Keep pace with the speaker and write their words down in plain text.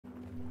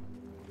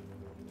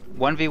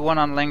1v1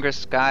 on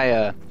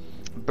Langreskaya.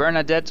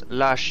 Bernadette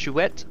la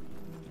Chouette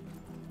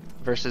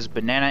versus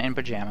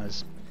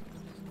BananaInPajamas.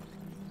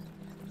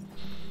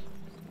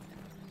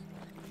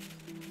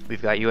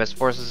 We've got US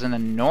forces in the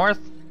north.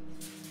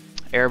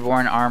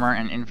 Airborne Armor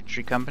and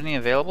Infantry Company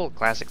available.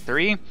 Classic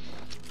 3.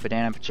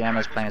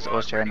 BananaInPajamas playing as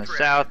Oster in the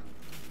south.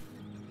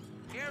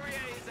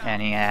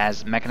 And he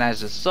has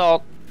Mechanized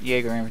Assault,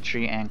 Jaeger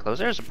Infantry, and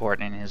Close Air Support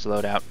in his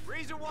loadout.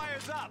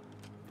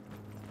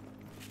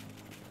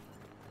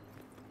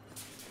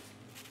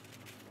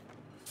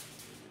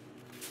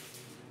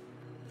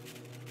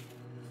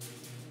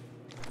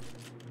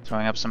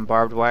 Throwing up some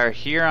barbed wire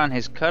here on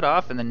his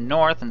cutoff in the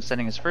north and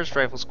sending his first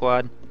rifle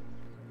squad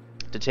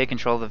to take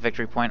control of the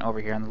victory point over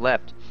here on the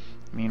left.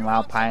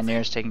 Meanwhile,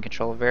 Pioneers taking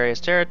control of various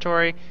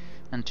territory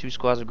and 2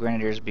 squads of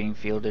Grenadiers being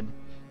fielded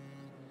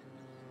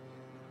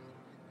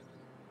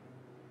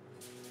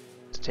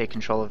to take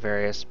control of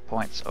various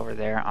points over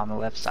there on the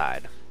left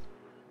side.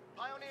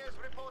 Pioneers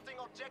reporting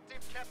objective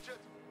captured.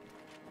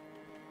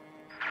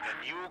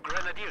 The new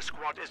Grenadier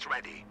squad is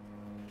ready.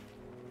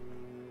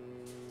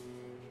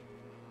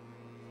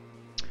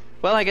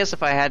 Well, I guess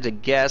if I had to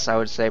guess, I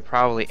would say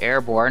probably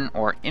Airborne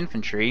or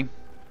Infantry.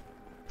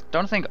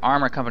 Don't think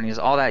Armor Company is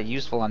all that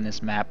useful on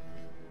this map.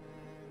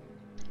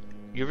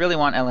 You really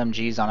want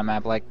LMGs on a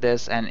map like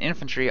this, and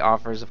Infantry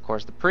offers, of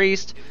course, the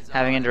Priest.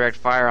 Having indirect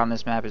fire on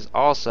this map is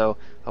also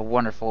a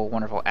wonderful,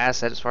 wonderful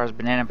asset. As far as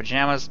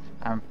BananaInPajamas,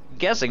 I'm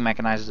guessing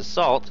Mechanized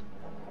Assault.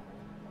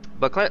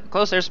 But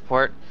Close Air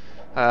Support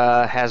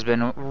has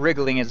been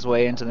wriggling its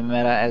way into the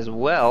meta as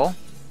well.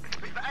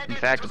 In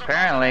fact,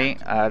 apparently,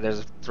 there's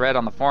a thread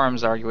on the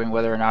forums arguing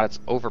whether or not it's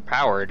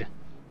overpowered,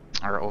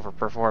 or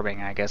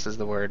overperforming, I guess is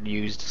the word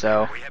used,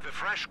 so We have a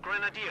fresh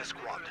Grenadier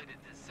squad.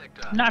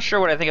 I'm not sure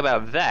what I think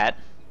about that,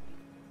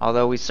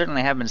 although we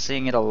certainly have been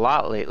seeing it a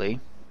lot lately.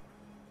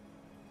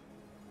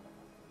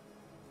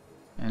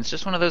 And it's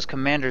just one of those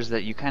commanders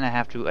that you kind of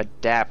have to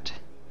adapt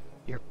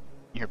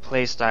your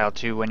playstyle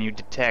to when you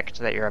detect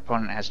that your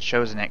opponent has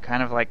chosen it,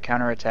 kind of like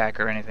counterattack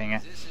or anything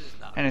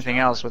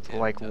else with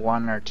like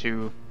 1 or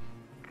 2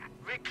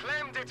 We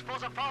claimed it for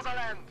the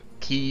fatherland.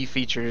 key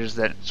features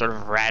that sort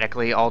of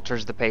radically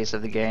alters the pace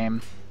of the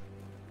game.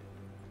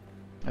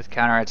 With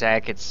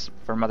counterattack, it's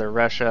for Mother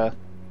Russia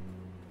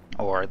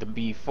or the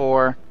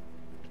B4.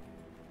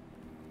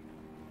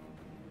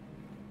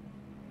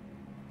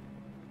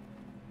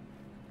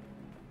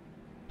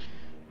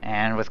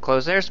 And with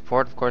close air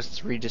support, of course,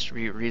 it's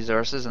redistribute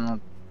resources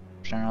and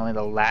generally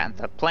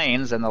the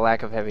planes and the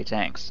lack of heavy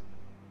tanks.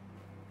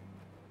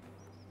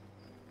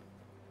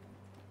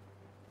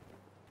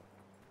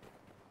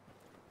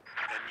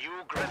 The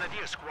new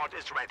Grenadier squad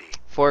is ready.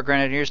 4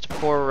 Grenadiers to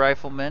 4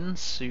 Riflemen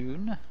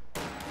soon.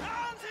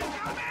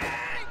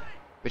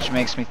 Which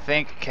makes me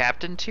think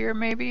Captain tier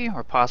maybe,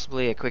 or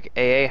possibly a quick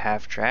AA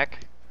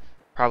half-track.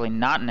 Probably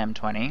not an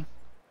M20.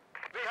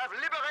 We have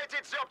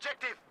liberated the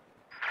objective.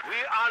 We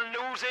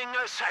are losing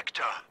a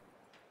sector.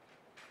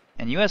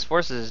 And US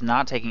forces is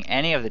not taking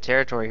any of the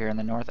territory here in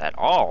the north at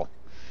all.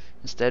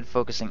 Instead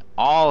focusing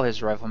all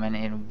his riflemen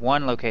in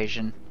one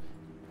location,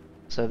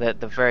 so that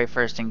the very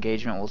first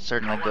engagement will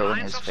certainly go in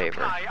his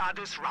favor.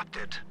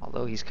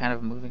 Although he's kind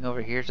of moving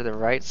over here to the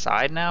right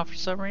side now for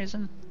some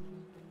reason,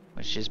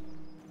 which is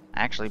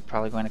actually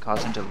probably going to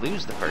cause him to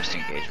lose the first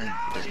engagement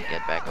if he doesn't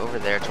get back over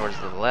there towards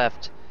the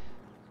left.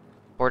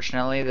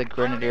 Fortunately, the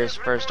Grenadiers'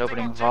 first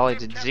opening volley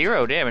did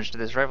 0 damage to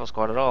this rifle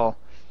squad at all.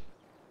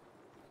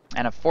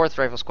 And a 4th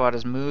rifle squad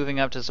is moving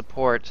up to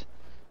support.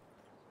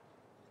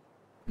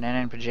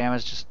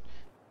 BananaInPajamas just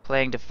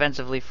playing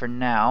defensively for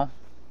now.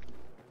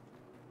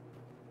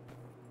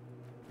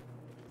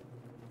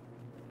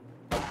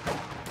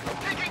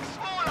 Taking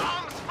small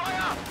arms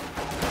fire.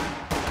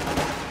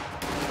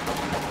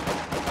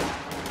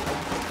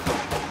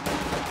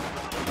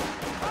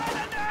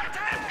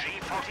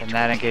 And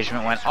that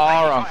engagement went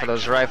all wrong for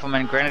those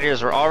riflemen.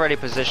 Grenadiers were already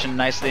positioned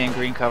nicely in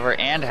green cover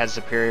and had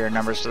superior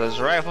numbers to those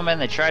riflemen.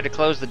 They tried to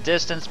close the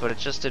distance, but it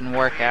just didn't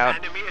work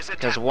out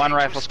because one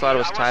rifle squad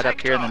was tied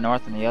up here in the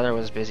north and the other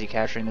was busy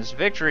capturing this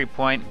victory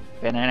point.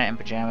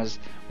 BananaInPajamas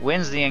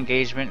wins the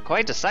engagement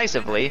quite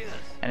decisively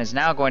and is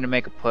now going to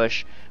make a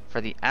push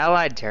for the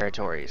Allied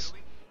territories.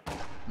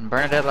 And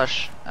Bernadette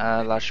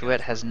la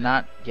Chouette has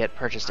not yet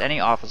purchased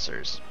any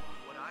officers.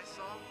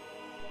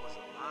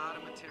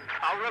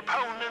 Our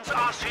opponents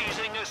are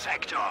seizing a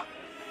sector.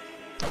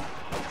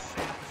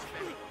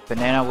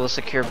 Banana will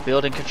secure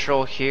building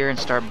control here and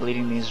start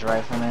bleeding these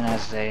riflemen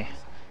as they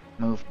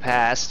move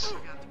past.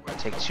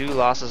 Take 2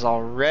 losses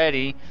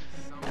already,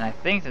 and I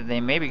think that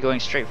they may be going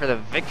straight for the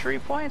victory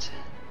point,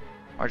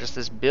 or just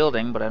this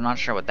building, but I'm not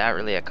sure what that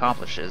really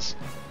accomplishes.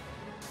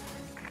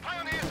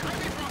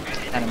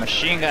 And a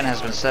machine gun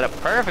has been set up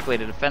perfectly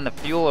to defend the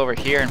fuel over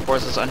here and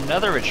forces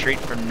another retreat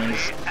from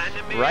these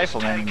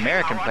riflemen.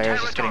 American players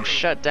just getting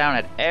shut down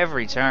at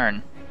every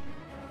turn.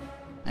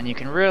 And you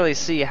can really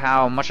see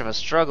how much of a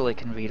struggle it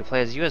can be to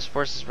play as US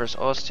forces versus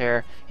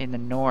Oster in the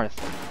north.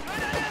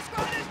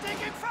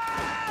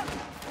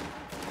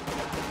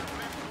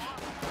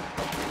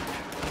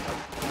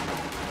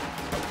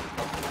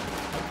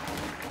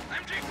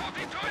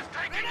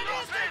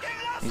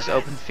 These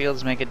open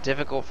fields make it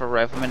difficult for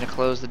riflemen to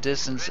close the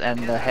distance, and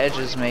the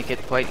hedges make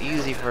it quite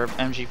easy for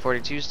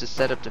MG42s to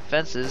set up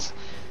defenses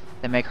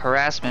that make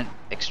harassment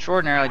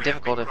extraordinarily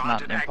difficult, if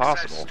not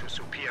impossible. To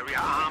superior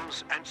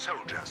arms and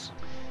soldiers.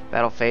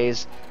 Battle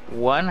Phase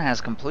 1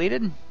 has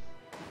completed.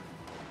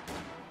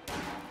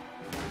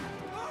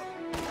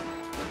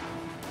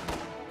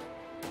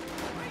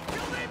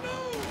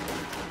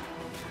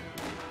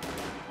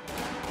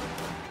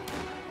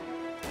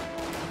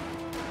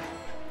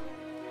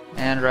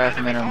 And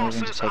riflemen are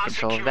moving to take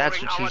control of that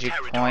strategic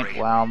point,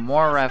 while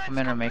more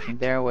riflemen are making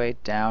their way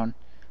down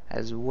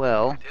as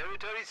well.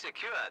 Territory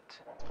secured.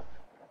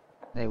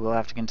 They will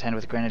have to contend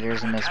with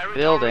grenadiers in this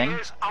building.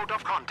 Out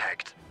of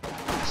contact.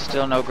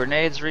 Still no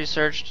grenades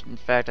researched. In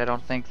fact, I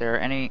don't think there are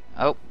any...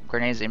 Oh,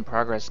 grenades in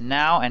progress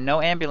now, and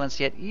no ambulance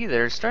yet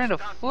either. Starting to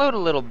float a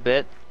little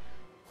bit.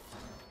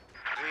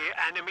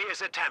 The enemy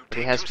is attempting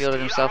He has to fielded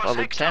steal himself a our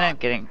lieutenant,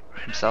 getting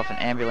himself an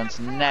ambulance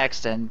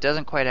next, and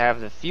doesn't quite have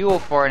the fuel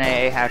for an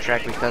AA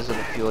half-track because of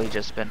the fuel he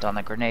just spent on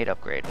the grenade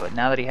upgrade. But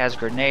now that he has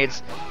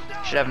grenades,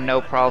 he should have no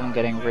problem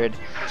getting rid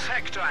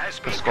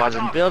of squads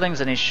and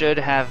buildings, and he should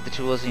have the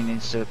tools he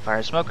needs to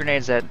fire smoke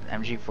grenades at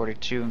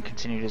MG42 and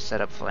continue to set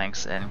up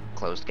flanks and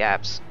closed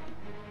gaps.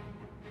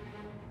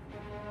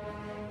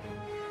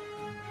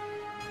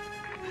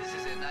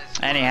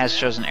 And he has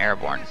chosen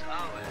airborne.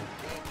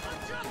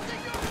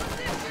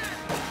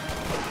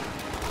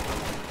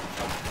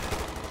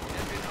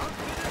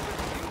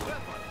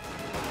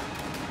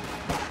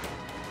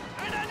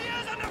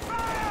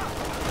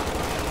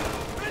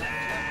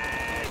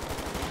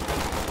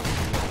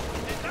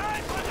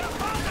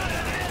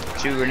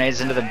 Two grenades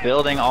into the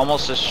building,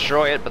 almost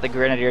destroy it, but the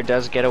grenadier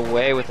does get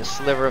away with a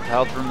sliver of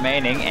health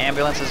remaining.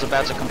 Ambulance is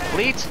about to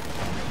complete,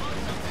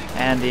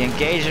 and the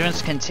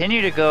engagements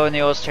continue to go in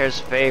the Oster's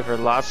favor.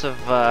 Lots of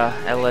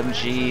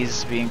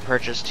LMGs being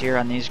purchased here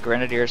on these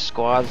grenadier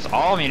squads.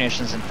 All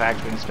munitions, in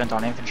fact, being spent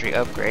on infantry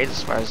upgrades,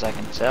 as far as I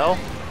can tell.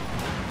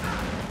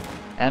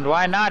 And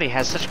why not? He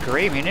has such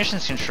great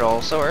munitions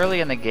control. So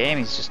early in the game,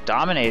 he's just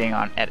dominating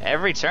at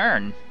every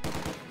turn.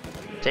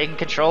 Taking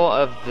control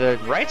of the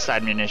right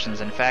side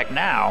munitions, in fact,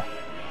 now.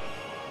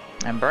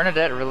 And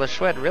Bernadette or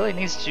Chouette really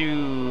needs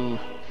to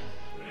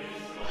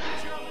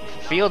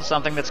field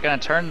something that's going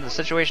to turn the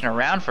situation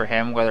around for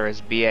him, whether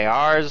it's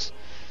BARs,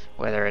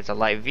 whether it's a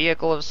light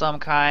vehicle of some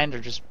kind, or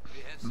just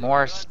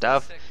more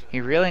stuff. He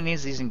really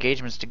needs these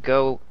engagements to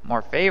go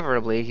more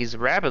favorably. He's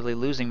rapidly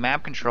losing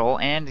map control,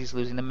 and he's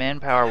losing the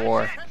manpower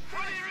war.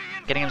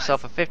 Getting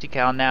himself a 50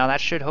 cal now, that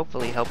should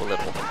hopefully help a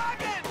little.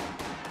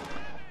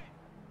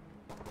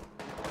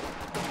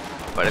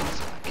 But it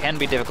can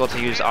be difficult to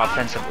use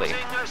offensively.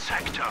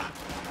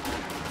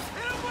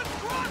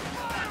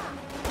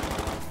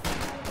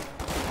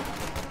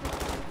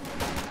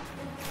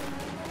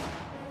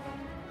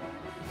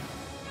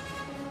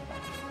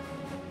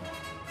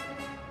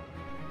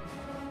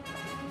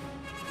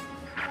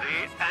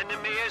 The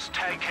enemy is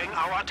taking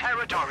our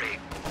territory.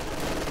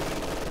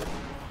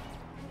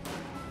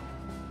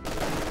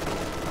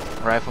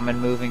 Riflemen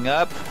moving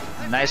up,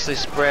 nicely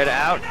spread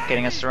out,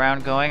 getting a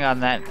surround going on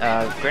that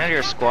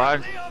grenadier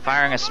squad,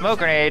 firing a smoke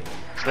grenade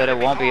so that it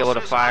won't be able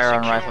to fire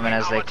on riflemen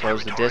as they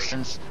close the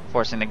distance,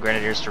 forcing the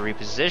grenadiers to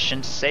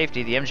reposition to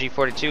safety. The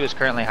MG42 is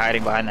currently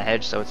hiding behind the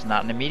hedge, so it's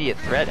not an immediate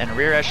threat, and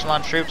rear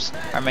echelon troops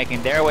are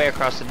making their way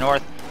across the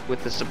north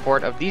with the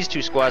support of these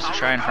two squads to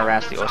try and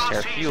harass the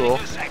Oster fuel,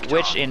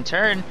 which in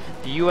turn,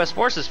 the US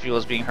Forces fuel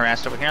is being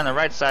harassed over here on the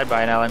right side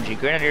by an LMG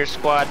grenadier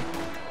squad.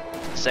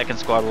 The second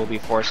squad will be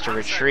forced to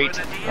retreat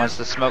once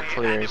the smoke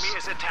clears.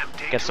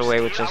 Gets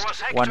away with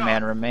just one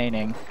man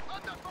remaining.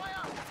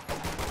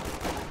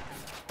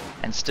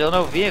 And still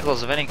no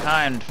vehicles of any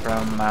kind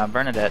from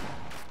Bernadette,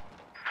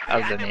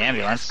 other than the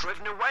ambulance.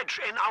 Driven a wedge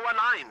in our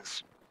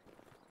lines.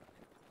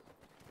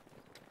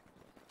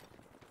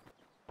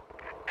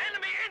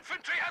 Enemy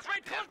infantry has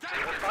made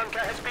contact. The bunker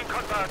has been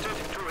converted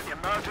to an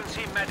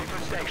emergency medical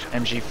station.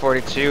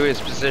 MG42 is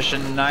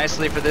positioned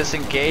nicely for this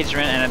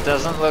engagement, and it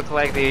doesn't look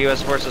like the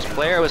US Forces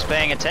player was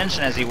paying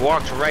attention as he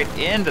walked right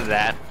into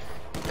that.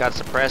 Got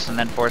suppressed and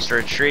then forced to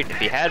retreat. If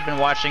he had been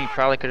watching, he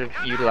probably could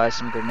have utilized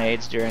some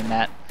grenades during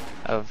that,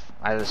 of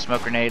either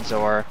smoke grenades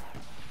or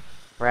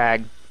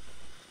frag,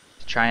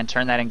 to try and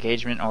turn that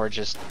engagement or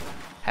just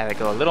have it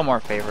go a little more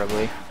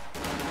favorably.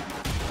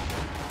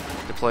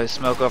 Deploy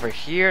smoke over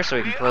here so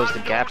we can close the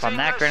gap on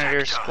that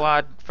grenadier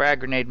squad.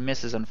 Frag grenade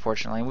misses,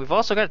 unfortunately. We've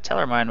also got a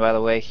teller mine, by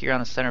the way, here on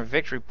the center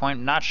victory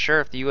point. Not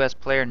sure if the US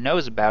player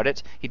knows about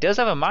it. He does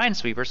have a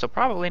minesweeper, so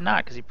probably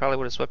not, because he probably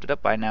would have swept it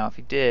up by now if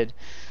he did.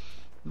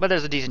 But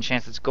there's a decent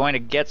chance it's going to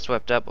get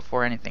swept up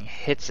before anything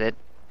hits it.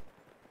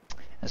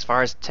 As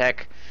far as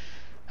tech,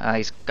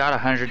 he's got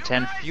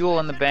 110 fuel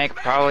in the bank,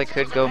 probably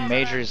could go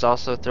major. He's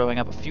also throwing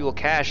up a fuel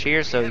cache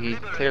here, so he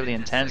clearly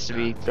intends to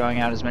be throwing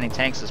out as many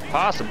tanks as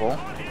possible.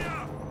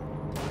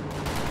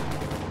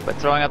 But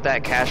throwing up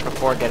that cache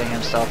before getting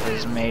himself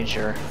his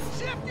major.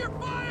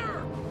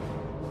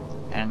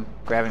 And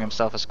grabbing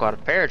himself a squad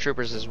of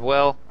paratroopers as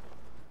well.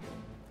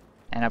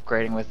 And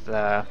upgrading with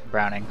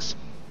Brownings.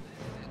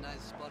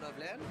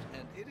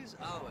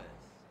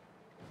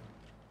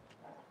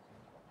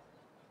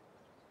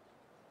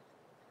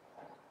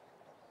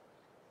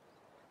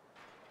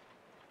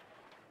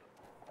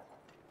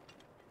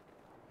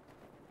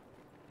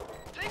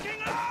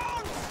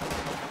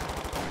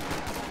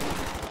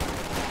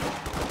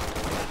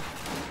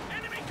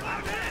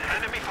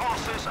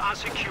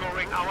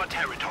 securing our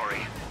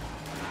territory.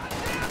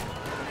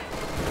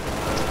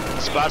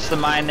 Spots the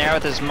mine there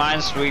with his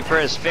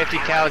minesweeper as 50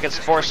 cal gets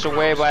forced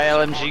away by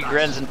LMG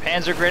Grens and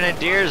Panzer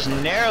Grenadiers,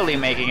 narrowly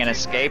making an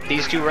escape.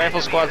 These two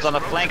rifle squads on the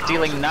flank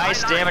dealing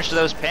nice damage to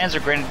those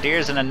Panzer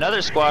Grenadiers, and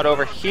another squad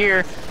over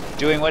here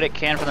doing what it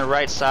can from the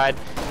right side,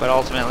 but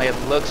ultimately it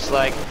looks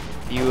like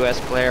the US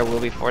player will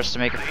be forced to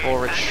make a full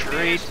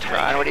retreat.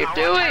 Ryan, what are you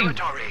doing?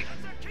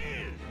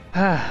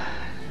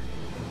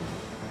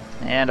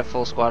 And a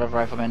full squad of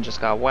riflemen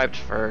just got wiped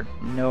for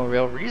no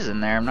real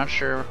reason there. I'm not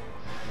sure.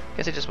 I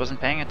guess he just wasn't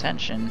paying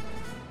attention.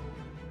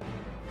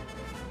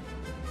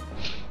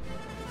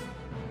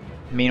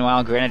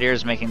 Meanwhile,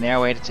 Grenadiers making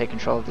their way to take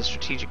control of the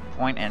strategic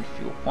point and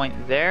fuel point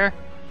there.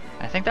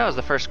 I think that was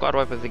the first squad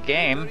wipe of the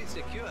game.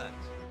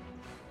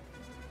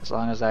 As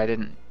long as I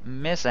didn't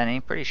miss any,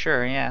 pretty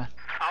sure, yeah.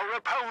 Our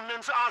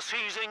opponents are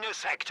seizing a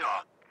sector.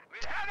 We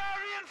have our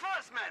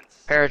reinforcements.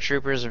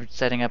 Paratroopers are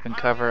setting up in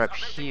cover up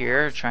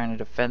here, trying to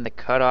defend the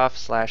cutoff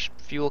 /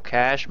 fuel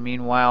cache.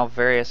 Meanwhile,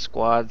 various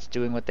squads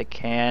doing what they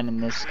can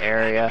in this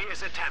area,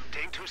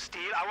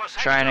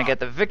 trying to get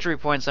the victory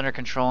points under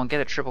control and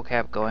get a triple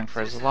cap going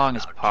for as long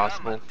as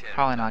possible.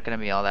 Probably not going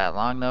to be all that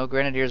long though.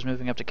 Grenadiers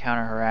moving up to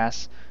counter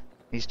harass.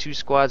 These two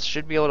squads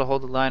should be able to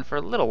hold the line for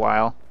a little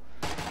while,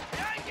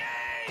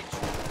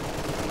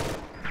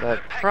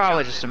 but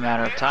probably just a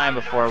matter of time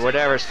before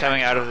whatever's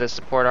coming out of this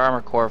support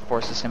armor core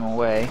forces him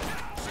away.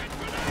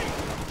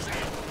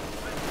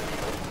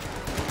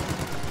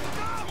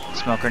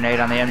 Smoke grenade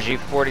on the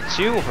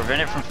MG42 will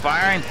prevent it from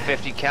firing.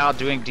 50 cal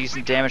doing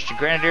decent damage to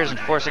Grenadiers and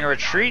forcing a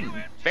retreat.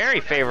 Very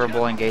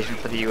favorable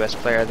engagement for the US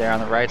player there on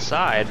the right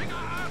side.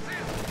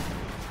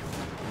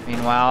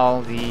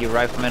 Meanwhile, the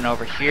riflemen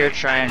over here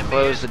try and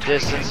close the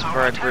distance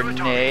for a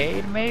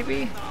grenade,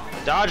 maybe?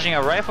 Dodging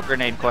a rifle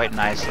grenade quite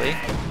nicely.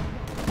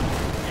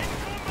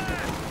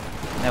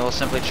 They will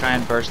simply try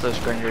and burst those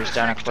Grenadiers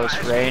down at close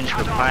range,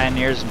 but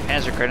Pioneers and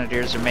Panzer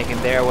Grenadiers are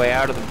making their way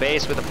out of the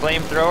base with a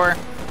flamethrower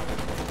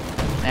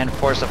and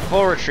force a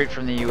full retreat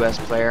from the US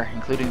player,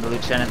 including the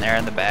lieutenant there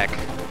in the back.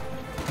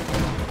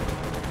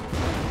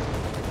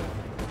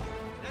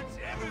 That's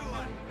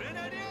everyone.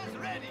 Grenadiers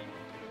ready.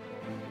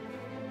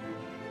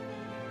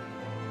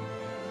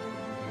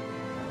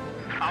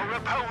 Our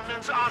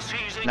opponents are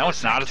seizing. No,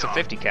 it's not. It's a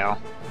 50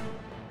 cal.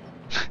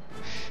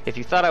 If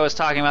you thought I was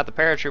talking about the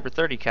Paratrooper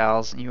 30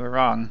 cals, you were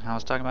wrong. I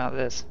was talking about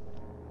this.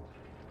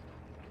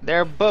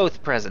 They're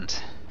both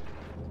present.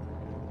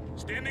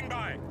 Standing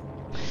by.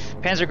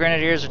 Panzer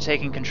Grenadiers are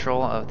taking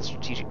control of the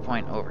strategic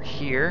point over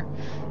here,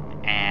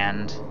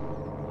 and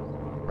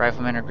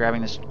riflemen are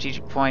grabbing the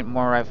strategic point.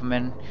 More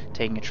riflemen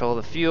taking control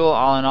of the fuel.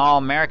 All in all,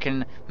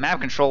 American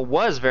map control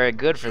was very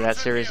good for that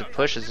series of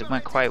pushes. It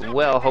went quite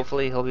well.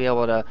 Hopefully he'll be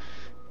able to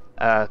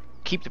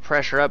keep the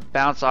pressure up,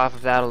 bounce off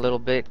of that a little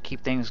bit,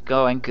 keep things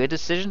going. Good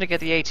decision to get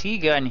the AT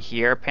gun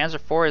here. Panzer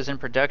IV is in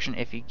production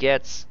if he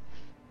gets...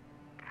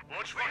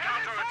 Watch for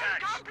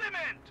counterattacks.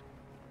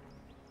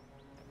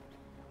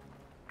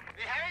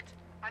 We have it,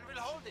 and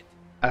we'll hold it.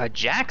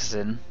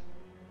 Jackson.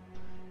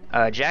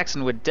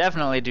 Jackson would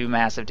definitely do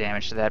massive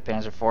damage to that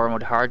Panzer IV and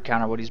would hard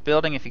counter what he's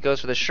building. If he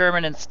goes for the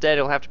Sherman instead,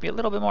 he'll have to be a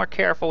little bit more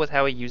careful with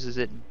how he uses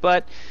it,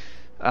 but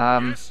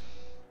Yes.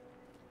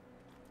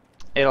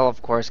 it'll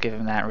of course give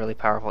him that really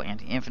powerful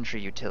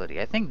anti-infantry utility.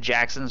 I think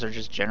Jacksons are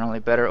just generally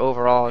better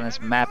overall in this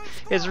map.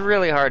 It's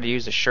really hard to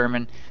use a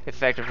Sherman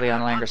effectively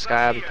on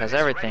Langreskaya because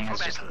everything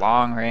is just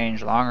long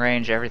range,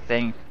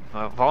 everything.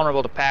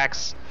 Vulnerable to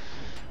packs,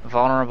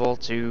 vulnerable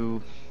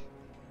to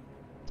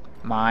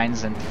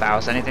mines and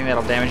Faust, anything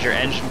that'll damage your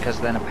engine, because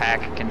then a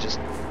pack can just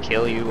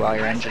kill you while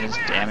your engine is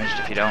damaged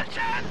if you don't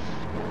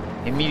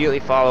immediately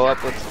follow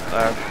up with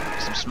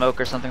some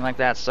smoke or something like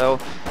that. So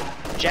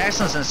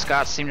Jacksons and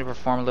Scots seem to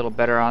perform a little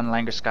better on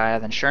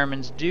Langreskaya than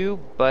Shermans do,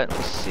 but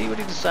we'll see what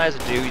he decides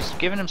to do. He's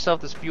given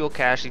himself this fuel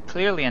cache. He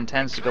clearly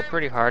intends to go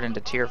pretty hard into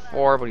tier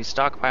 4, but he's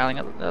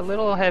stockpiling a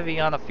little heavy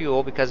on the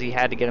fuel because he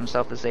had to get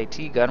himself this AT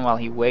gun while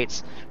he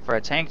waits for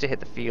a tank to hit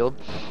the field.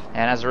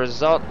 And as a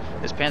result,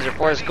 this Panzer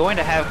IV is going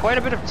to have quite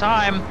a bit of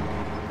time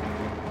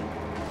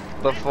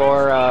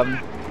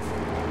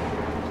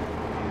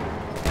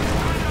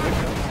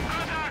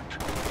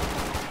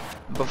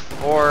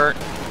before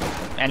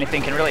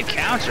anything can really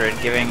counter it,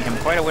 giving him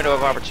quite a window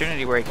of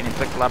opportunity where he can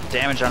inflict a lot of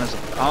damage on his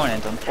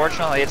opponent.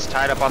 Unfortunately, it's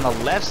tied up on the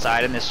left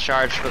side, and this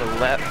charge for the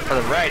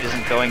right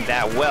isn't going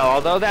that well.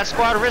 Although that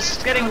squad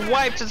risks getting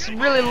wiped, it's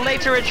really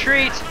late to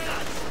retreat.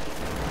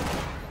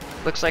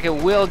 Looks like it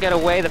will get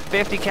away. The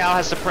 50 cal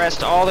has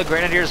suppressed all the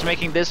Grenadiers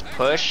making this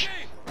push.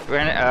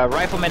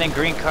 Riflemen in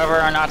green cover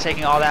are not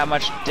taking all that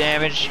much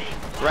damage.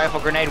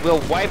 Rifle grenade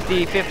will wipe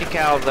the 50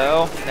 cal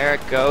though. There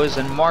it goes,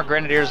 and more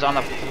Grenadiers on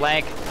the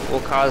flank will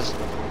cause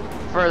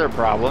further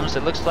problems.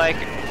 It looks like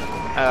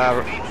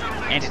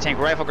anti-tank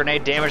rifle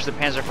grenade damaged the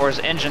Panzer IV's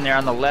engine there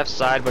on the left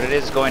side, but it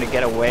is going to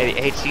get away.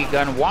 The AT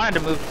gun wanted to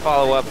move to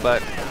follow up,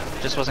 but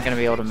just wasn't going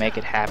to be able to make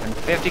it happen.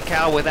 50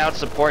 cal without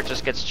support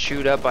just gets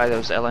chewed up by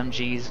those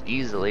LMGs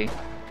easily.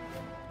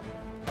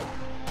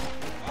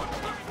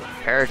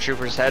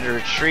 Paratroopers had to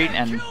retreat,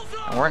 and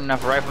There weren't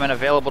enough riflemen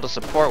available to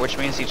support, which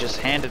means he just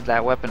handed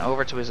that weapon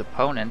over to his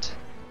opponent.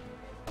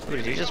 Ooh,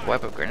 did he just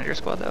wipe a Grenadier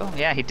squad though?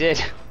 Yeah, he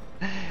did.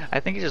 I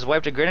think he just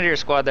wiped a Grenadier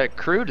squad that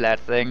crewed that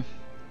thing.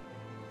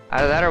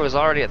 Either that or was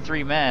already at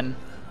 3 men.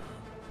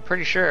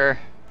 Pretty sure.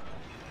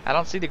 I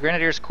don't see the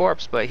Grenadier's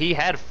corpse, but he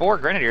had 4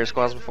 Grenadier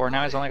squads before,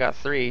 now he's only got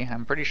 3.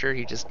 I'm pretty sure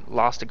he just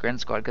lost a Gren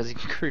squad because he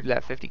crewed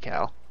that 50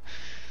 cal.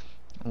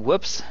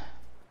 Whoops.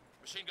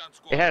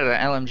 It had an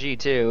LMG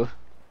too.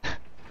 We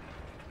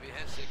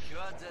have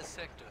secured the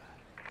sector.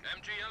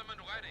 MG element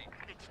ready.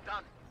 It's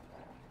done.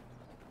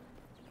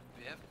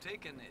 We have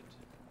taken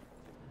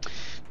it.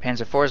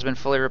 Panzer IV has been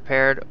fully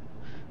repaired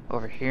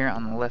over here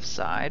on the left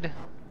side.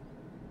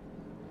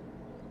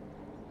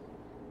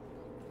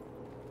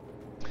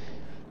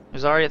 It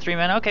was already at 3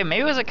 men. Okay,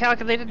 maybe it was a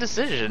calculated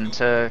decision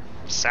to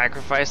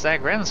sacrifice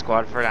that Gren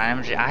squad for an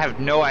IMG. I have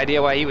no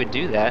idea why he would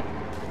do that.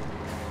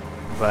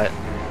 But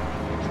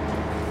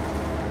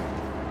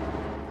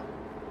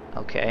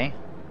okay.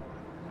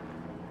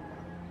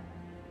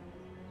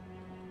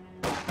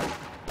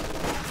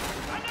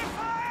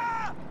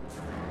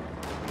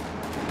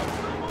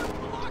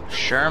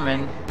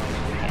 Sherman.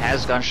 He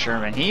has gone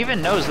Sherman. He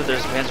even knows that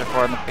there's a Panzer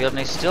IV in the field, and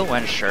he still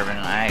went Sherman.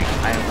 And I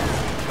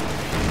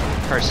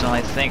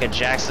personally think a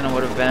Jackson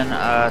would have been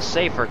a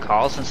safer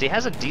call, since he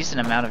has a decent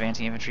amount of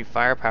anti-infantry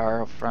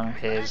firepower from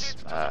his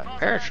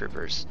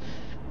paratroopers.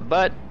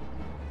 But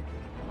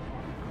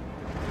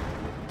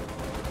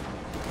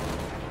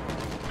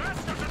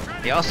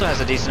he also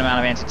has a decent amount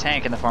of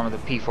anti-tank in the form of the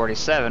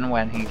P-47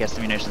 when he gets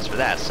the munitions for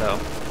that. So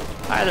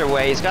either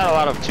way, he's got a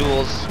lot of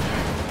tools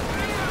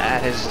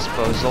at his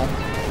disposal.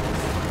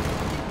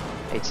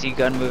 AT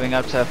gun moving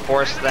up to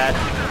force that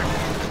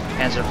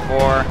Panzer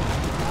IV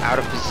out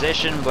of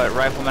position, but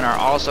riflemen are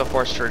also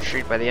forced to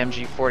retreat by the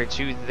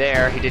MG42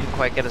 there. He didn't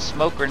quite get a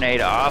smoke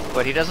grenade off,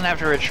 but he doesn't have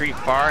to retreat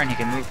far and he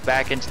can move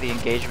back into the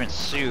engagement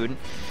soon.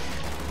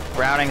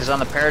 Browning is on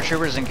the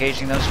paratroopers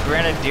engaging those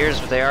grenadiers,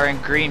 but they are in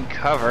green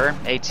cover.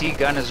 AT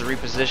gun is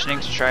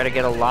repositioning to try to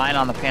get a line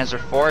on the Panzer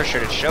IV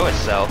should it show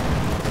itself.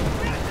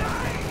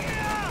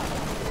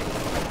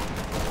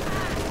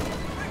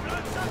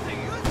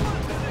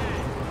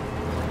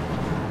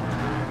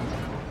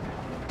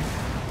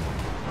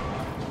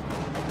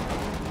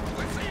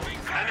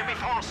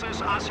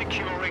 Are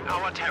securing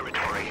our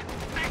territory.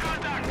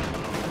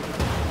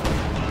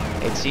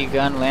 AT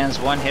gun lands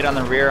 1 hit on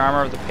the rear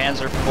armor of the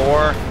Panzer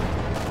IV.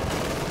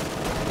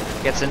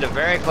 Gets into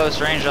very close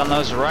range on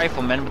those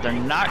riflemen, but they're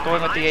not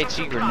going with the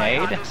AT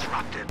grenade.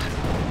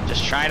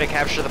 Just trying to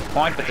capture the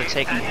point, but they're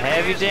taking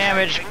heavy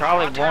damage.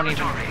 Probably won't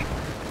even...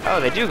 Oh,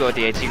 they do go with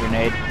the AT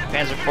grenade.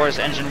 Panzer IV's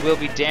engine will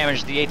be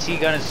damaged. The AT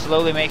gun is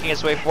slowly making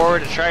its way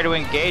forward to try to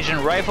engage,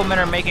 and riflemen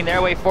are making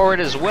their way forward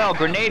as well.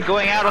 Grenade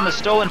going out on the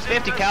stolen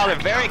 50 cal. They're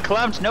very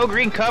clumped, no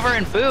green cover,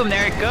 and boom,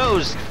 there it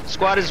goes.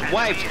 Squad is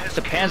wiped.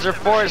 The Panzer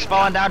IV has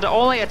fallen down to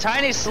only a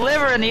tiny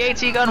sliver, and the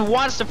AT gun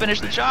wants to finish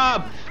the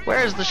job.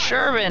 Where's the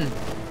Sherman?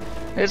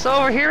 It's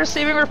over here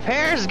receiving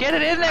repairs. Get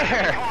it in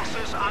there.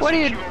 What are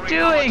you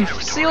doing?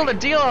 Seal the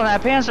deal on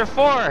that Panzer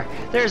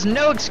IV. There's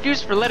no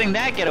excuse for letting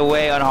that get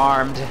away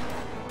unharmed.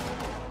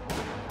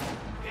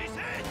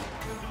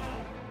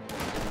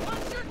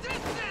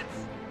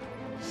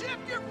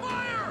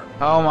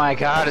 Oh my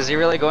god, is he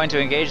really going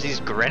to engage these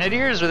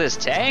grenadiers with his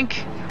tank?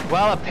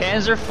 While a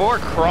Panzer IV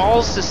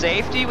crawls to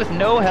safety with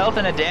no health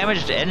and a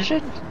damaged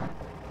engine?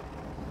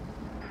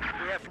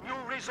 We have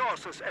new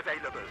resources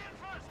available.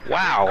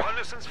 Wow.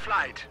 Reconnaissance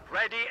flight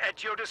ready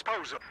at your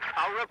disposal.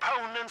 Our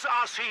opponents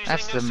are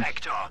seizing the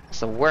sector. That's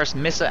the worst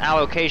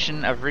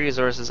misallocation of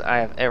resources I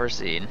have ever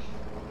seen.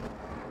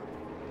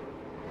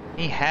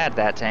 He had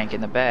that tank in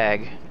the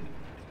bag.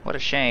 What a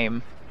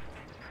shame.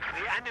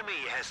 The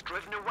enemy has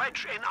driven a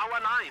wedge in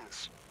our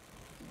lines.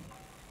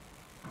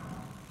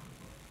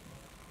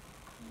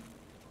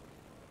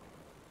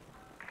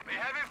 We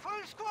have a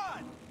full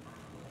squad.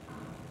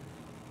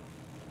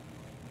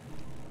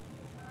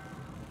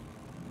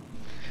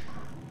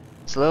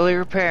 Slowly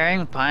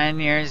repairing.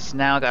 Pioneers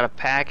now got a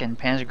pack and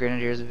Panzer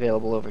Grenadiers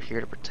available over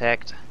here to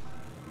protect.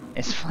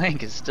 His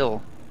flank is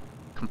still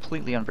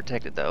completely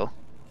unprotected though.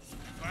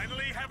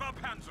 Finally have a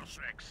Panzer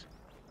VI.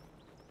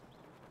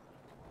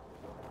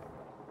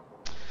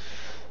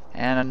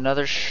 And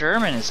another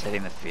Sherman is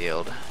hitting the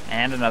field.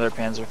 And another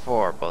Panzer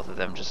IV. Both of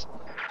them just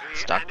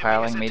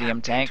stockpiling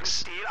medium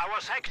tanks.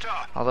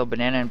 Although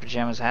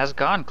BananaInPajamas has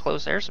gone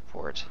close air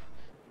support.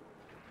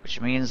 Which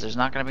means there's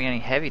not going to be any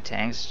heavy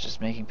tanks,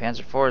 just making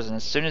Panzer IVs. And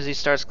as soon as he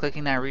starts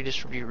clicking that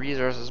redistribute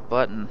resources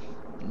button,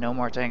 no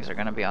more tanks are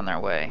going to be on their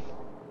way.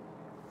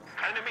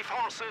 Enemy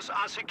forces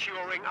are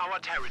securing our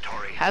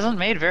territory. Hasn't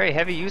made very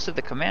heavy use of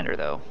the commander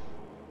though.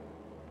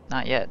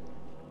 Not yet.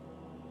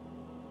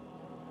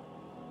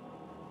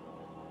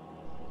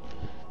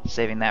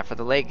 Saving that for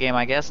the late game,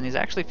 I guess, and he's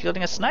actually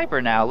fielding a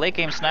sniper now. Late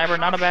game sniper,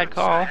 not a bad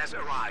call.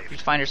 If you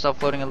find yourself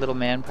floating a little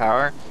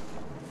manpower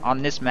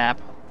on this map,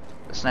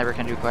 the sniper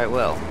can do quite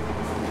well.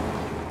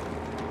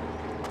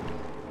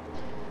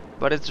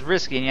 But it's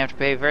risky and you have to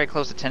pay very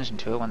close attention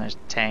to it when there's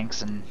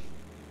tanks and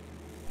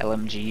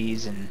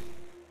LMGs and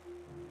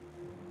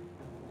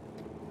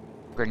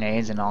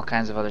grenades and all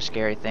kinds of other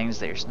scary things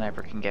that your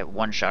sniper can get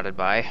one-shotted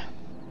by.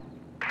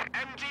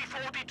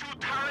 MG-42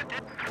 turret.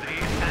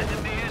 The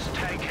enemy is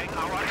taking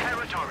our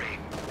territory.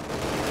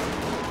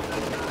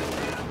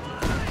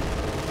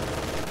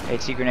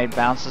 AT grenade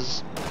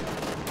bounces.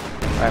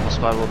 Rifle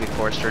squad will be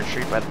forced to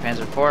retreat by the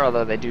Panzer IV,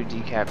 although they do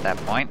decap at that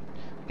point.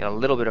 Get a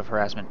little bit of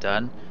harassment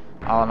done.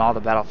 All in all,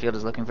 the battlefield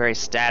is looking very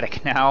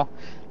static now,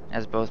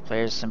 as both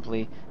players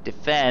simply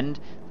defend.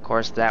 Of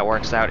course, that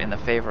works out in the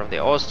favor of the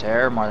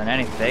Oster more than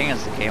anything,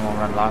 as the game will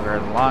run longer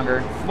and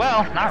longer.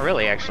 Well, not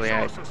really, actually.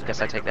 I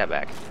guess I take that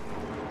back.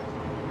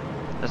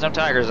 There's no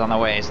Tigers on the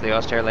way, so the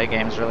Oster late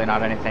game is really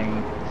not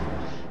anything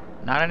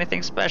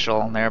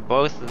special. They're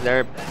both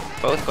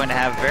going to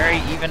have very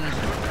even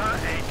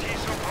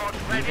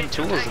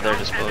tools at their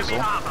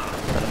disposal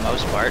for the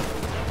most part.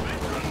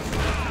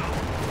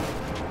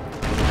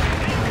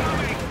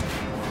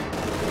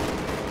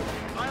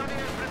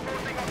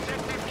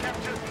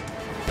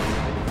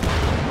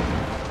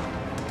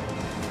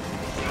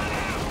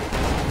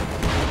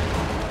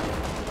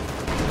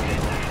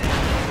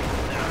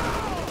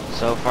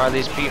 So far,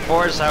 these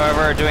P4s,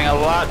 however, are doing a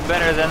lot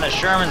better than the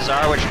Shermans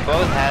are, which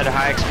both had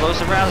high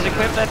explosive rounds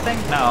equipped, I think?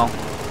 No.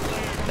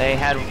 They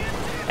had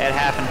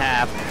half and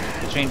half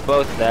between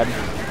both of them.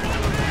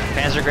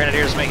 Panzer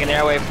Grenadiers making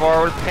their way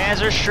forward.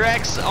 Panzer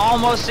Shreks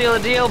almost seal the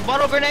deal.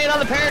 Bundle grenade on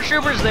the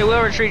paratroopers. They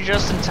will retreat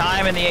just in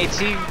time, and the AT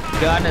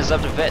gun is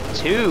up to Vet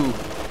 2.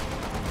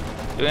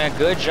 Doing a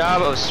good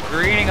job of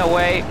screening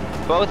away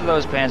both of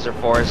those Panzer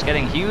IVs,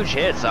 getting huge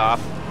hits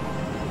off.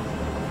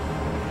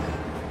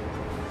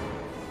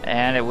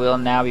 And it will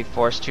now be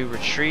forced to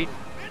retreat.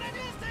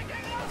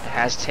 It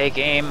has take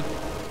aim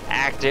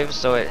active,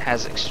 so it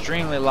has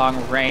extremely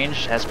long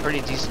range, has pretty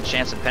decent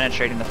chance of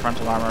penetrating the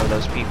frontal armor of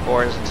those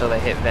P4s until they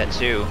hit Vet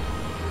 2.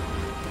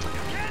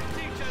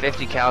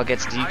 50 cal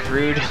gets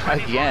decrewed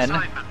again.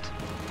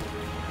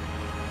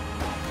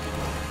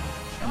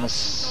 And the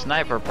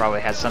sniper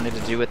probably has something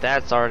to do with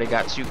that. It's already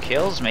got 2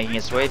 kills, making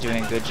its way,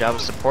 doing a good job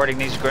of supporting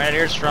these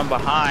grenadiers from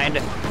behind.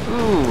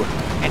 Ooh,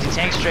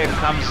 anti-tank strafe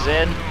comes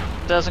in.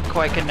 Doesn't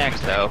quite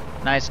connect though.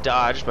 Nice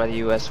dodge by the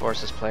US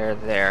Forces player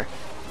there.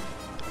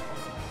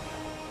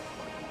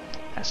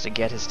 Has to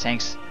get his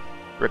tanks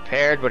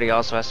repaired, but he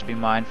also has to be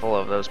mindful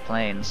of those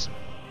planes.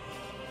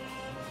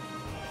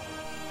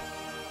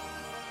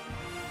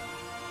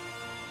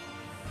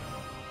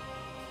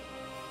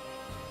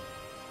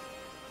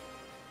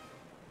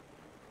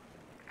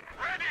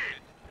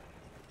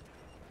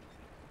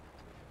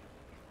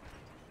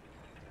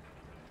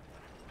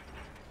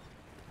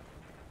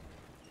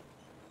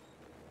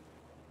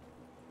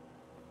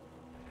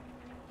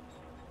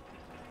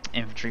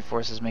 Infantry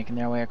forces making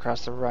their way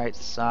across the right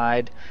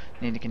side.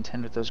 Need to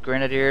contend with those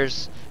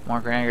grenadiers.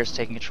 More grenadiers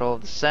taking control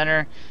of the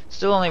center.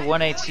 Still only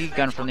one AT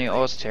gun from the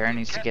Oster.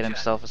 Needs to get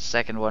himself a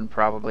second one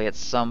probably at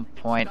some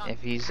point.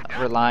 If he's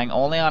relying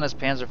only on his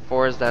Panzer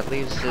IVs, that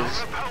leaves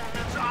his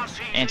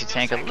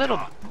anti-tank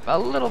a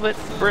little bit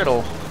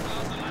brittle.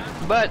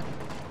 But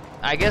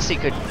I guess he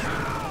could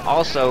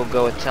also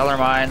go with Teller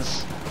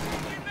mines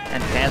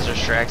and Panzer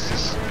Shreks.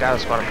 He's got a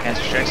squad of Panzer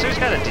Shreks, so he's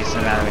got a decent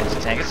amount of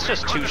anti-tank. It's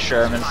just 2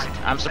 Shermans.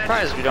 I'm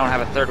surprised we don't have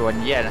a third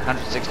one yet.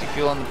 160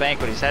 fuel in the bank,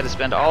 but he's had to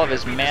spend all of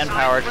his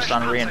manpower just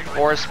on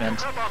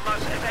reinforcement.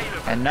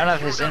 And none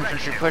of his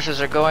infantry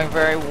pushes are going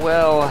very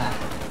well.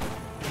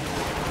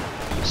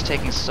 He's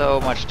taking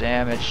so much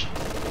damage.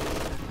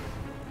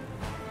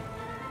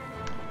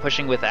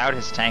 Pushing without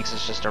his tanks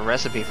is just a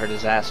recipe for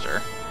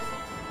disaster.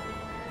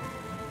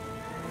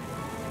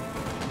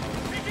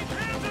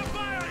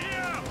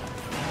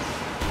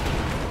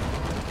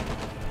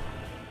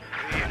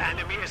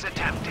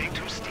 Attempting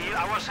to steal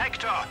our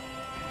sector.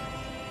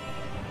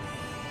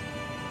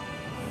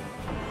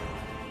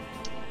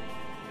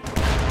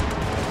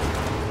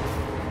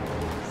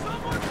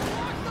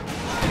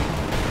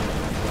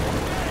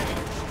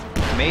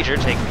 Major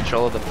taking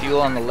control of the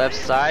fuel on the left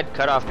side,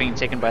 cutoff being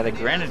taken by the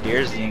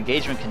Grenadiers. The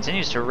engagement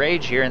continues to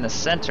rage here in the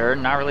center,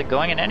 not really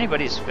going in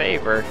anybody's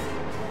favor.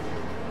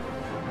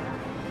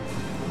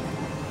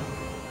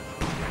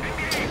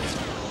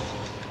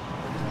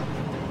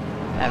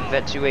 That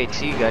Vet 2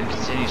 AT gun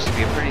continues to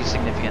be a pretty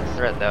significant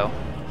threat, though.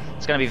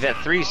 It's going to be Vet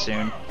 3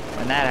 soon.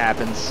 When that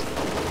happens,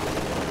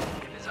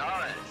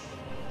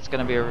 it's going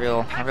to be a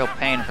real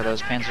pain for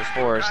those Panzer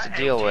IVs to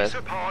deal with.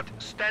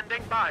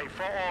 Standing by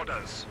for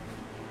orders.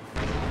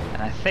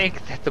 And I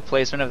think that the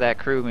placement of that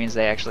crew means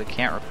they actually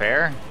can't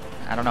repair.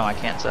 I don't know, I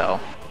can't tell.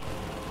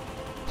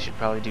 Should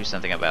probably do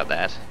something about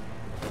that.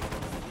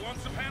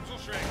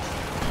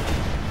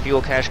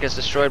 Fuel cache gets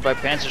destroyed by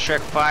Panzer Shrek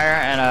fire,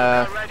 and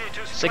a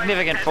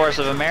significant force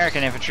of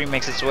American infantry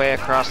makes its way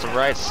across the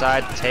right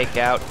side to take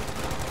out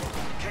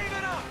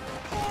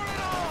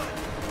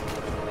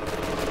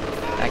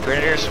that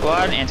Grenadier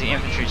squad.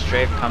 Anti-infantry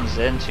strafe comes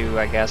in to,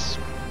 I guess,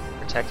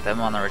 protect them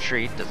on the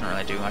retreat. Doesn't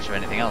really do much of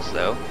anything else,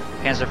 though.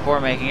 Panzer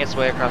IV making its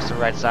way across the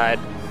right side.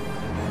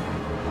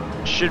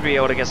 Should be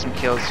able to get some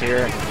kills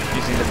here,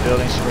 using the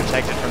buildings to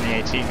protect it from the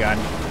AT gun.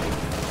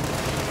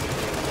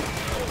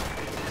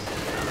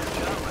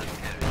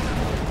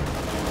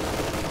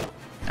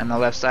 and the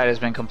left side has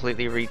been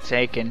completely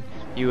retaken.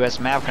 US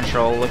map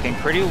control looking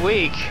pretty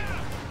weak,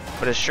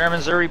 but his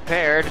Shermans are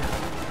repaired,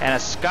 and a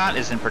Scott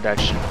is in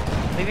production,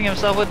 leaving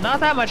himself with not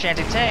that much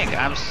anti-tank.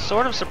 I'm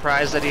sort of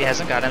surprised that he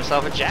hasn't got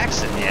himself a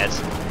Jackson yet.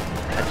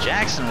 A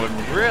Jackson would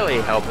really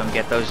help him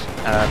get those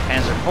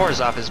Panzer IVs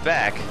off his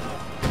back.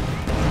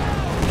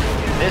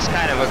 This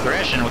kind of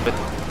aggression with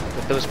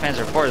those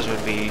Panzer IVs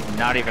would be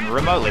not even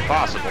remotely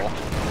possible.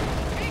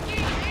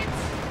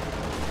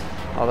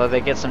 Although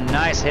they get some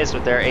nice hits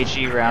with their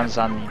HE rounds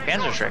on the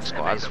Panzerschreck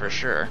squads for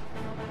sure.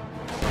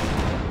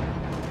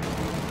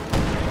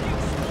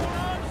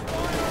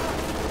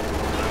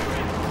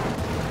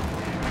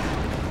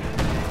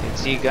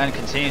 The gun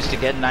continues to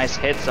get nice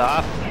hits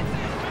off.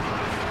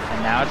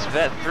 And now it's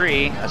Vet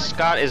 3. A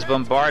Scott is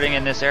bombarding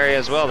in this area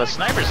as well. The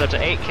sniper's up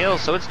to 8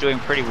 kills, so it's doing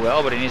pretty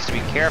well, but he needs to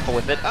be careful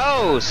with it.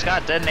 Oh,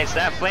 Scott detonates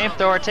that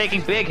flamethrower,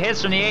 taking big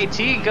hits from the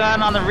AT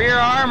gun on the rear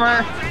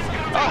armor.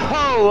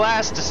 Oh,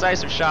 last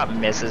decisive shot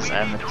misses,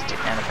 and the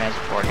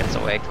Panzer IV gets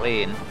away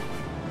clean.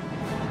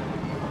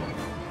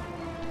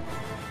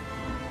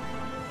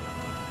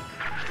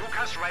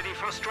 Ready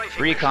for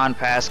strafing. Recon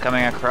pass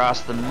coming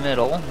across the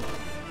middle.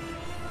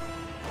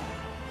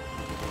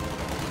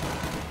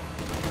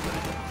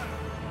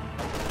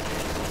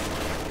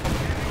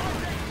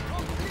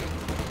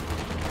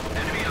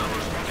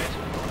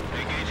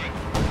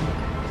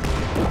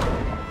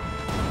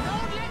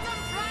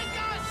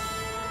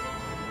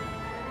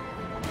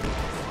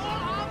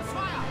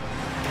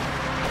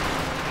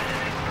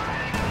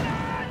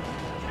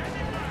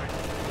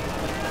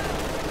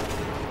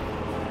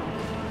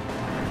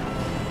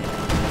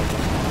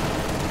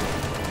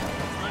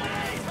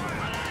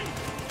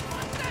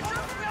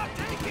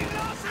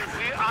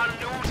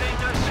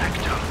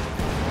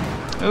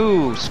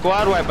 Ooh,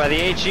 squad wipe by the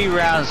HE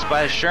rounds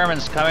by the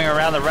Shermans coming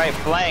around the right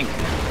flank.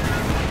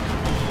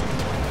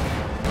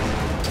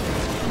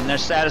 And they're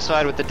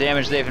satisfied with the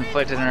damage they've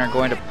inflicted and are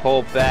going to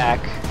pull back.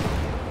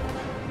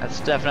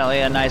 That's definitely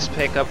a nice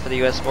pickup for the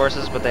US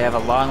forces, but they have a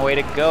long way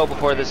to go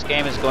before this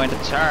game is going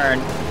to turn.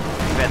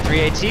 Vet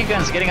 3 AT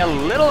guns getting a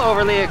little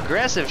overly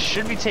aggressive,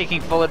 should be taking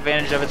full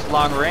advantage of its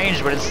long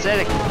range, but instead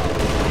it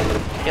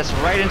gets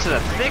right into the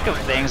thick of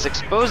things,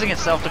 exposing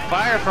itself to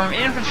fire from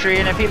infantry,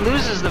 and if he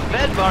loses the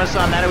Vet bonus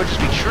on that, it would just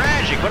be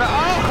tragic. But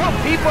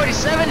oh,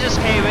 P-47 just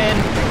came in,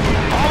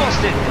 almost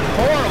did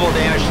horrible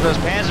damage to those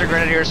Panzer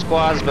Grenadier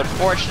squads, but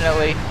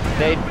fortunately,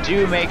 they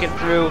do make it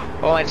through,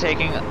 only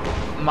taking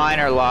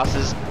minor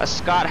losses. A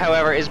Scott,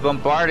 however, is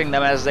bombarding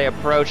them as they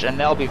approach, and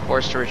they'll be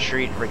forced to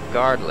retreat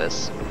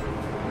regardless.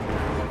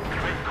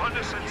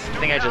 I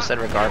think I just said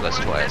regardless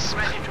twice.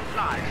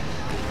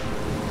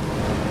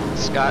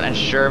 Scott and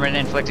Sherman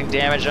inflicting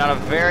damage on a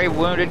very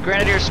wounded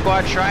Grenadier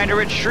squad trying to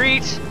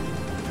retreat.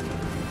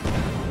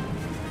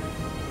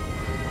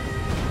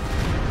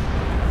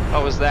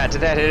 What was that?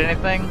 Did that hit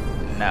anything?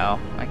 No.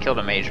 I killed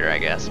a major, I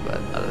guess, but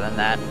other than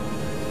that,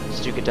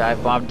 Stuka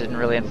dive bomb didn't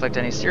really inflict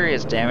any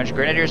serious damage.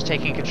 Grenadiers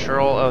taking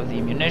control of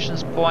the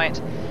munitions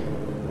point,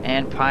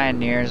 and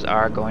Pioneers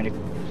are going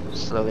to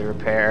slowly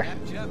repair.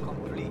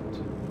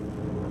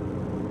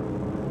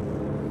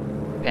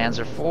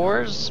 Panzer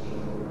IVs.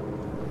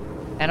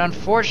 And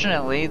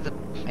unfortunately, the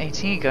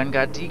AT gun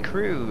got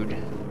decrewed,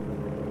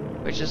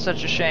 which is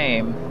such a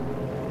shame.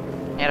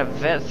 He had a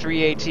Vet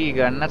 3 AT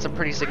gun, and that's a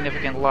pretty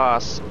significant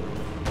loss.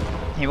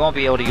 He won't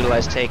be able to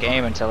utilize take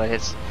aim until it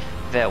hits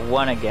Vet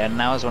 1 again, and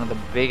that was one of the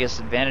biggest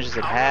advantages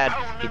it had.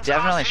 He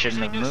definitely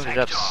shouldn't have moved it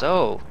up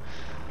so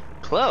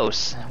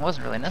close. It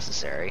wasn't really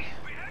necessary.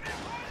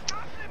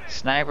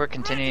 Sniper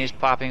continues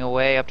popping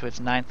away up to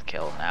its 9th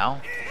kill now.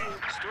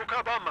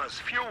 Bombers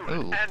fueled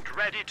Ooh. and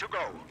ready to go.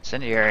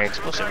 Incendiary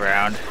explosive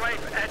round.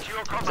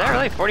 Is that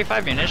really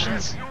 45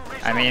 munitions?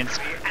 I mean, it's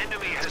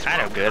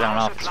kind of good. I don't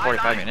know if it's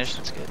 45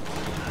 munitions good.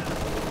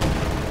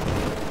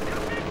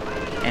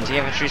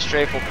 Anti-infantry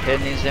strafe will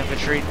pin these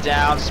infantry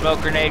down.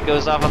 Smoke grenade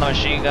goes off on the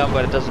machine gun,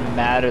 but it doesn't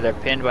matter. They're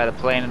pinned by the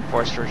plane and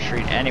forced to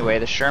retreat anyway.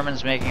 The Sherman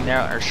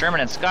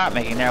and Scott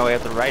making their way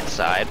up the right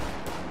side.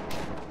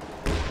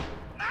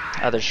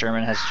 Other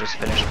Sherman has just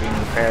finished being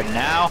repaired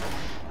now,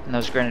 and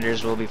those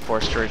Grenadiers will be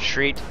forced to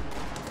retreat.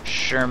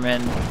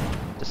 Sherman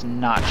does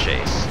not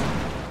chase.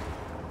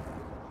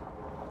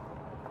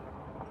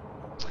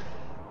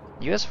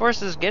 U.S.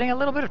 forces getting a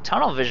little bit of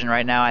tunnel vision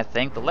right now, I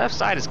think. The left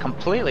side is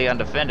completely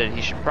undefended. He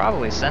should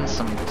probably send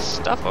some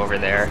stuff over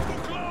there.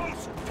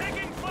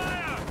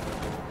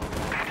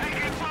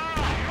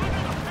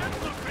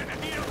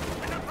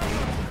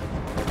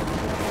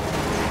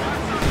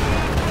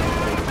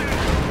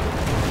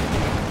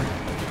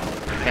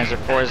 Panzer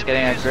IV is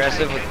getting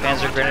aggressive with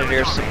Panzer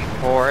Grenadier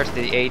support.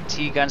 The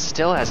AT gun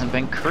still hasn't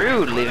been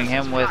crewed, leaving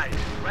him with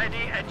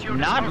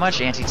not much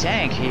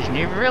anti-tank.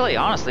 He really,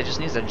 honestly, just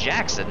needs a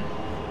Jackson.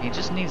 He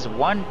just needs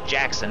one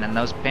Jackson, and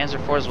those Panzer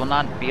IVs will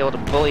not be able to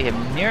bully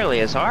him nearly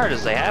as hard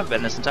as they have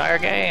been this entire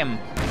game.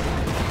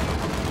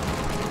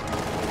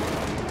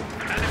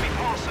 Enemy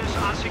forces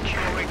are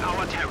securing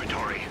our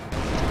territory.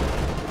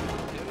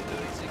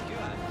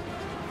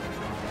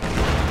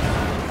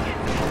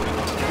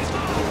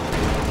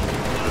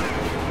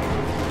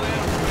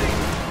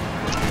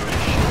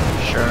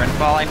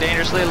 falling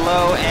dangerously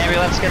low.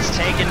 Ambulance gets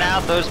taken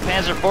out. Those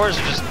Panzer IVs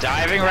are just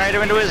diving right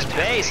into his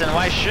base, and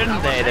why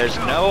shouldn't they? There's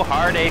no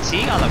hard AT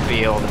on the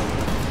field.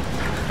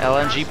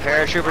 LMG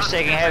paratroopers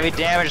taking heavy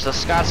damage. The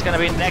Scott's going to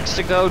be next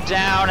to go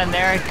down, and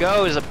there it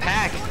goes. A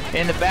pack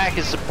in the back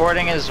is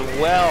supporting as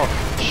well.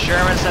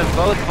 Shermans have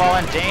both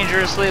fallen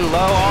dangerously low.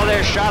 All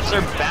their shots are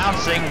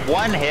bouncing.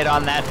 One hit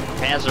on that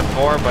Panzer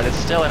IV, but it's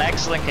still in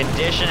excellent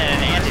condition, and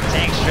an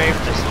anti-tank strafe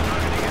just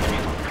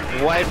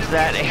wiped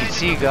that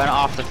AT gun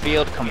off the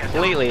field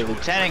completely.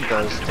 Lieutenant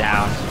goes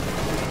down.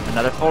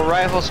 Another full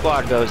rifle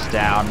squad goes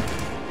down.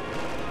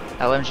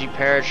 LMG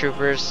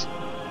paratroopers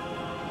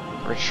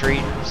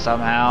retreat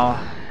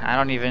somehow. I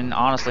don't even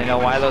honestly know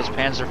why those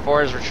Panzer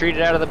IVs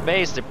retreated out of the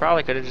base. They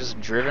probably could have just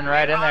driven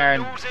right in there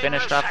and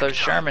finished off those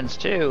Shermans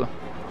too.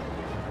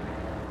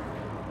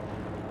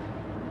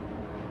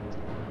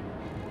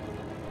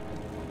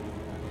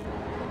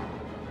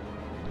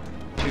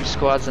 Two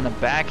squads in the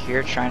back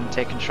here trying to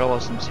take control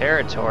of some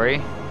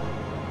territory.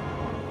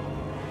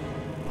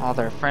 All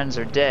their friends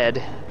are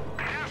dead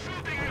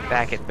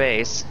back at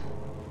base.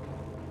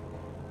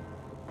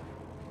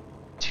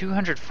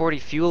 240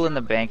 fuel in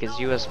the bank as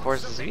U.S.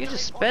 forces. If you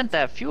just spent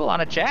that fuel on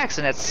a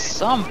Jackson at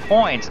some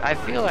point, I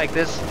feel like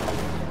this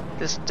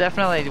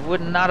definitely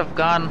would not have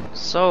gone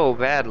so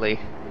badly.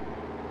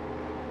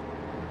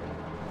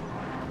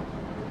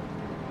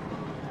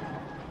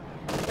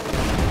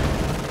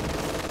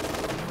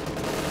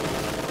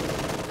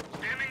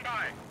 Standing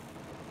by.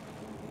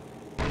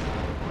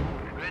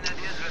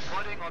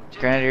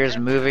 Grenadiers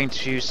moving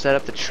to set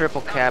up the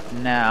triple cap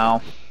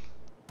now.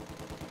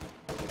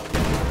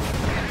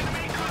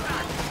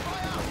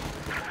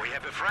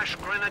 Fresh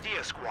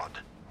Grenadier squad.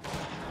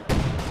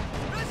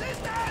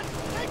 Resistance!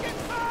 Taking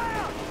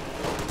fire!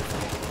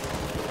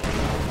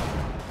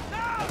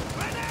 Now,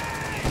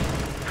 grenade!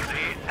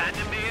 The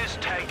enemy is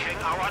taking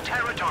our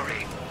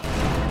territory.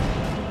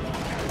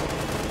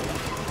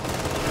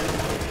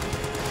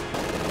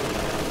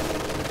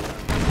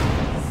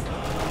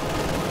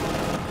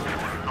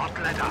 Not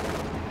let up.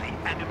 The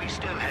enemy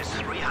still has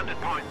 300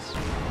 points.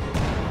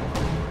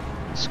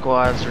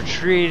 Squads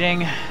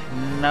retreating.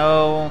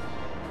 No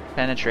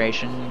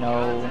penetration,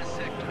 no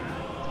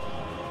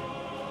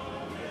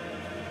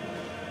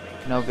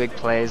big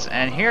plays,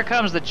 and here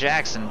comes the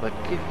Jackson, but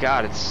good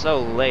God, it's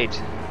so late.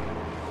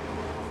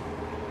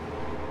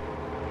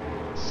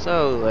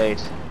 So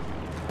late.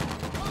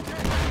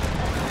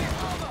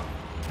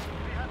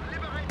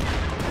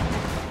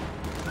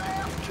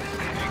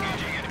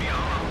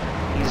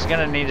 He's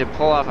gonna need to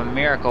pull off a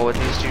miracle with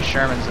these two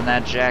Shermans and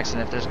that Jackson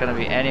if there's gonna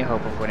be any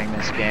hope of winning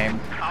this game.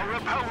 Our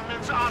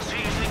opponents are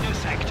seizing a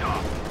sector.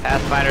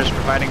 Pathfinder's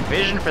providing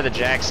vision for the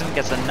Jackson,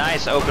 gets a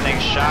nice opening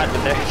shot,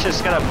 but they're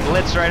just gonna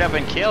blitz right up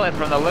and kill it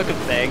from the look of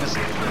things.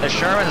 The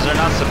Shermans are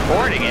not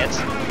supporting it,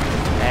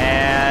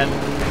 and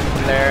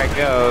there it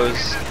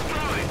goes.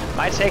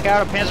 Might take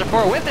out a Panzer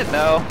IV with it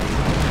though.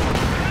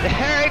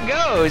 There it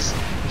goes!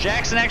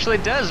 Jackson actually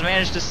does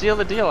manage to seal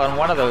the deal on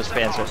one of those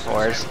Panzer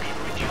IVs.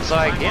 So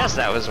I guess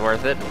that was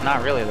worth it.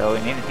 Not really though,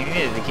 he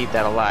needed to keep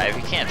that alive.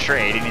 He can't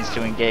trade, he needs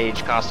to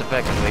engage cost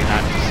effectively,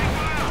 not just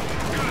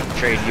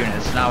trade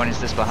units, not when he's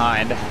this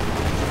behind.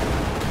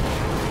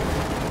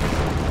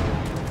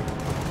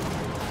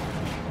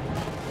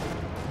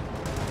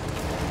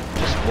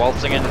 Just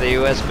waltzing into the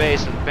US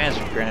base with the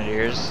Panzer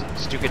Grenadiers.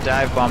 Stupid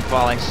dive bomb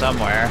falling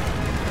somewhere.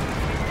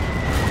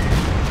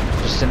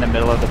 Just in the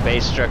middle of the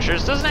base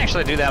structures. Doesn't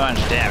actually do that much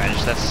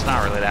damage, that's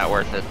not really that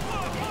worth it.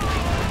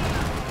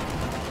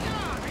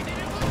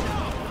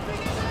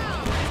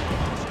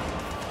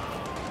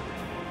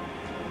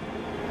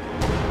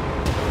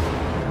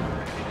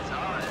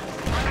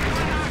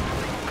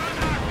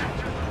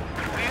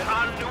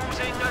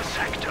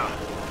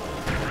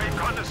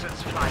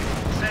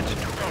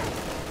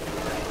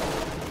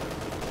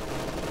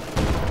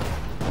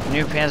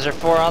 New Panzer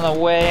IV on the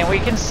way, and we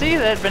can see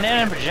that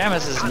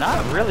BananaInPajamas has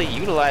not really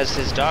utilized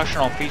his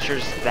doctrinal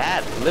features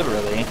that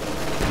liberally.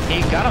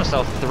 He got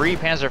himself 3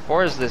 Panzer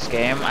IVs this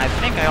game. I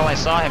think I only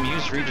saw him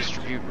use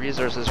redistribute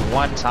resources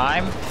one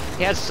time.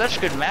 He had such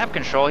good map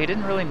control, he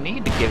didn't really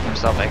need to give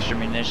himself extra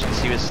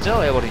munitions. He was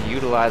still able to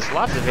utilize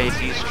lots of AT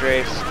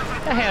strafes,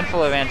 a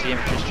handful of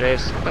anti-infantry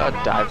strafes, a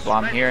dive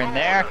bomb here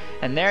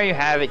and there you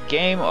have it.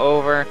 Game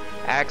over.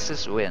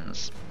 Axis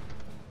wins.